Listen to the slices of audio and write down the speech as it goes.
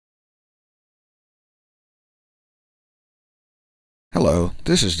Hello,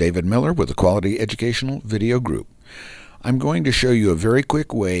 this is David Miller with the Quality Educational Video Group. I'm going to show you a very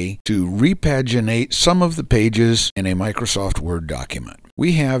quick way to repaginate some of the pages in a Microsoft Word document.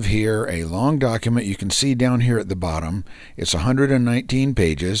 We have here a long document. You can see down here at the bottom, it's 119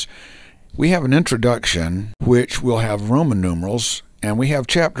 pages. We have an introduction which will have Roman numerals, and we have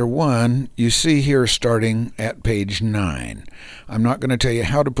chapter 1, you see here, starting at page 9. I'm not going to tell you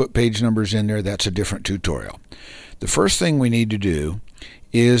how to put page numbers in there. That's a different tutorial. The first thing we need to do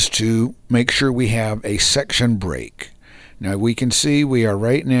is to make sure we have a section break. Now we can see we are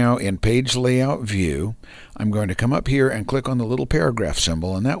right now in page layout view. I'm going to come up here and click on the little paragraph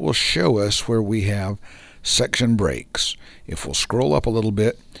symbol, and that will show us where we have section breaks. If we'll scroll up a little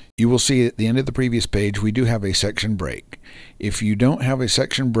bit, you will see at the end of the previous page we do have a section break. If you don't have a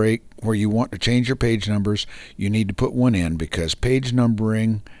section break where you want to change your page numbers, you need to put one in, because page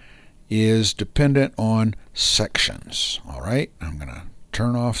numbering is dependent on sections. All right, I'm going to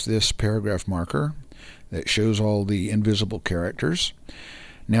turn off this paragraph marker that shows all the invisible characters.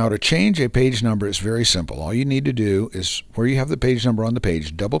 Now, to change a page number is very simple. All you need to do is, where you have the page number on the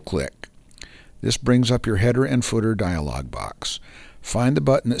page, double click. This brings up your header and footer dialog box. Find the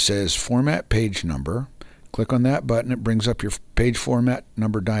button that says Format Page Number. Click on that button. It brings up your page format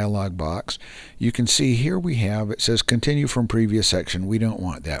number dialog box. You can see here we have, it says continue from previous section. We don't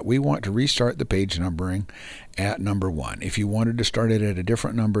want that. We want to restart the page numbering at number 1. If you wanted to start it at a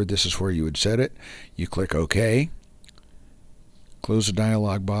different number, this is where you would set it. You click OK, close the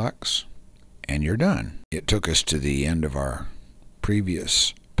dialog box, and you're done. It took us to the end of our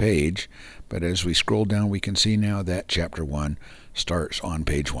previous page, but as we scroll down, we can see now that chapter 1 starts on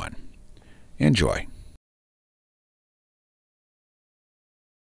page 1. Enjoy.